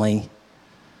nationally,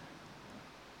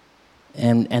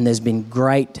 and there's been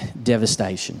great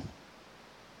devastation.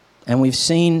 And we've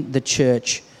seen the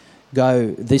church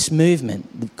go, this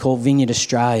movement called Vineyard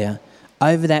Australia,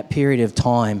 over that period of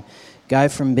time, go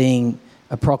from being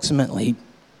approximately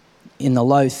in the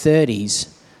low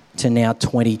 30s to now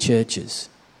 20 churches.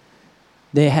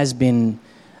 There has been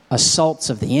assaults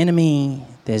of the enemy.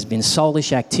 There's been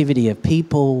soulish activity of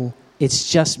people. It's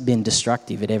just been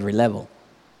destructive at every level.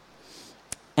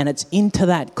 And it's into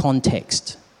that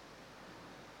context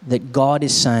that God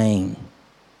is saying,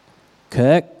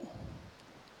 Kirk,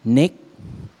 Nick,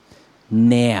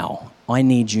 now. I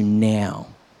need you now.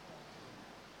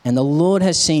 And the Lord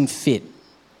has seen fit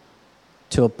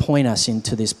to appoint us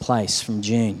into this place from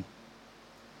June.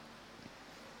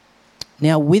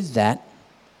 Now, with that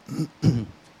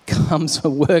comes a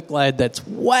workload that's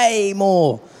way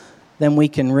more than we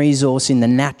can resource in the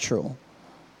natural.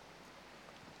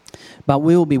 But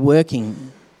we will be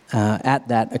working at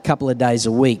that a couple of days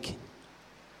a week.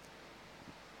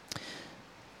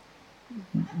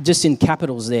 Just in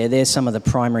capitals there's some of the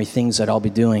primary things that I'll be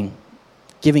doing.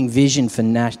 Giving vision for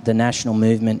the national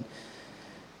movement,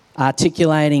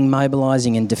 articulating,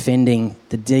 mobilising and defending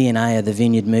the DNA of the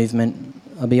Vineyard movement.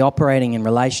 I'll be operating in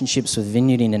relationships with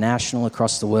Vineyard International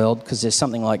across the world, because there's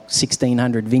something like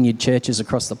 1,600 Vineyard churches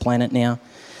across the planet now,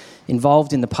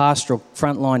 involved in the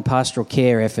frontline pastoral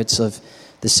care efforts of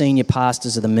the senior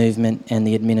pastors of the movement, and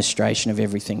the administration of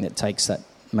everything that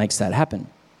makes that happen.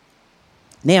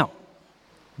 Now,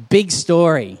 big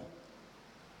story.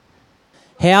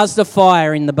 How's the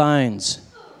fire in the bones?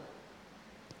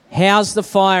 How's the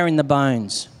fire in the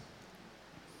bones?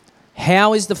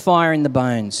 How is the fire in the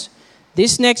bones?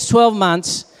 This next 12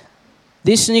 months,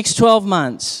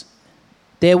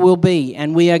 there will be,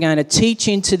 and we are going to teach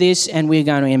into this, and we're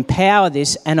going to empower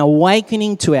this, an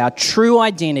awakening to our true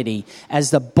identity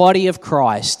as the body of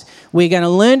Christ. We're going to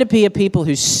learn to be a people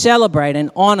who celebrate and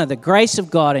honour the grace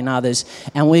of God in others,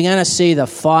 and we're going to see the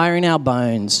fire in our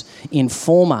bones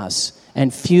inform us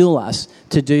and fuel us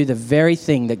to do the very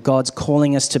thing that God's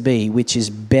calling us to be, which is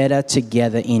better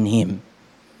together in Him.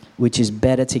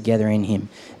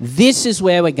 This is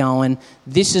where we're going.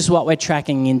 This is what we're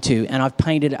tracking into. And I've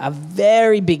painted a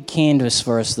very big canvas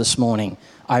for us this morning,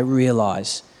 I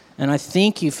realise. And I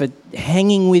thank you for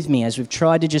hanging with me as we've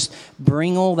tried to just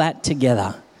bring all that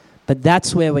together. But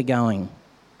that's where we're going.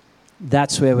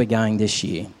 That's where we're going this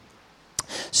year.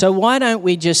 So why don't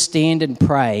we just stand and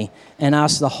pray and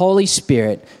ask the Holy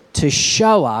Spirit to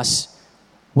show us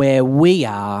where we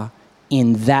are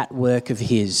in that work of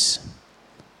His.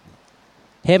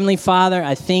 Heavenly Father,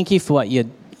 I thank you for what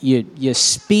you're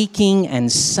speaking and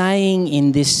saying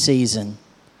in this season.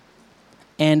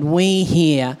 And we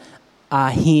here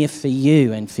are here for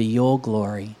you and for your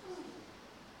glory.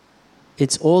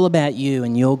 It's all about you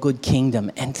and your good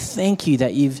kingdom. And thank you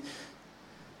that you've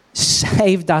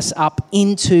saved us up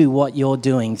into what you're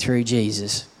doing through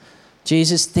Jesus.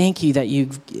 Jesus, thank you that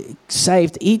you've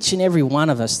saved each and every one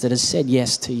of us that has said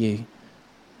yes to you.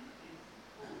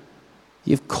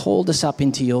 You've called us up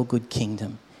into your good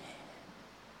kingdom.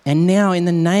 And now in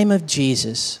the name of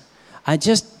Jesus, I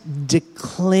just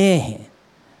declare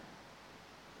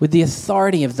with the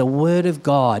authority of the Word of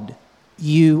God,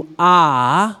 you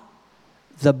are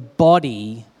the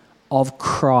body of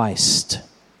Christ.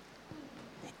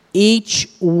 Each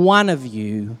one of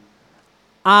you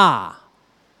are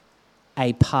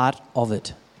a part of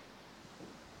it.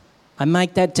 I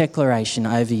make that declaration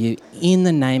over you in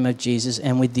the name of Jesus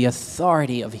and with the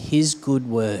authority of His good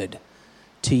word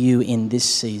to you in this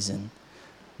season.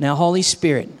 Now, Holy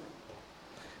Spirit,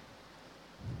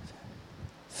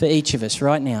 for each of us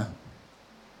right now,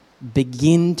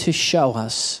 begin to show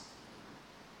us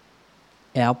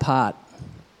our part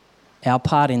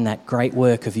in that great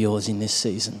work of yours in this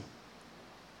season.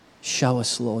 Show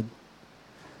us, Lord.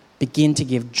 Begin to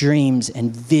give dreams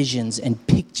and visions and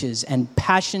pictures and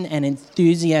passion and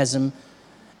enthusiasm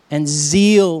and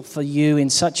zeal for you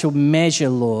in such a measure,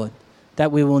 Lord,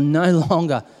 that we will no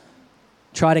longer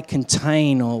try to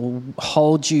contain or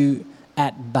hold you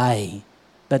at bay,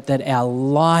 but that our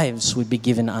lives would be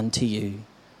given unto you.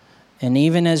 And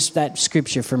even as that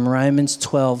scripture from Romans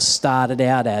 12 started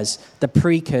out as, the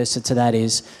precursor to that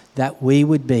is that we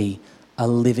would be a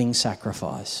living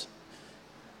sacrifice.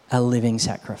 A living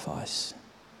sacrifice.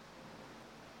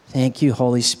 Thank you,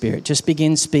 Holy Spirit. Just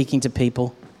begin speaking to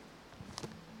people.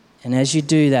 And as you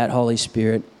do that, Holy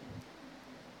Spirit,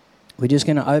 we're just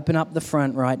going to open up the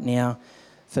front right now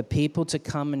for people to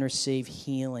come and receive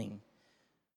healing.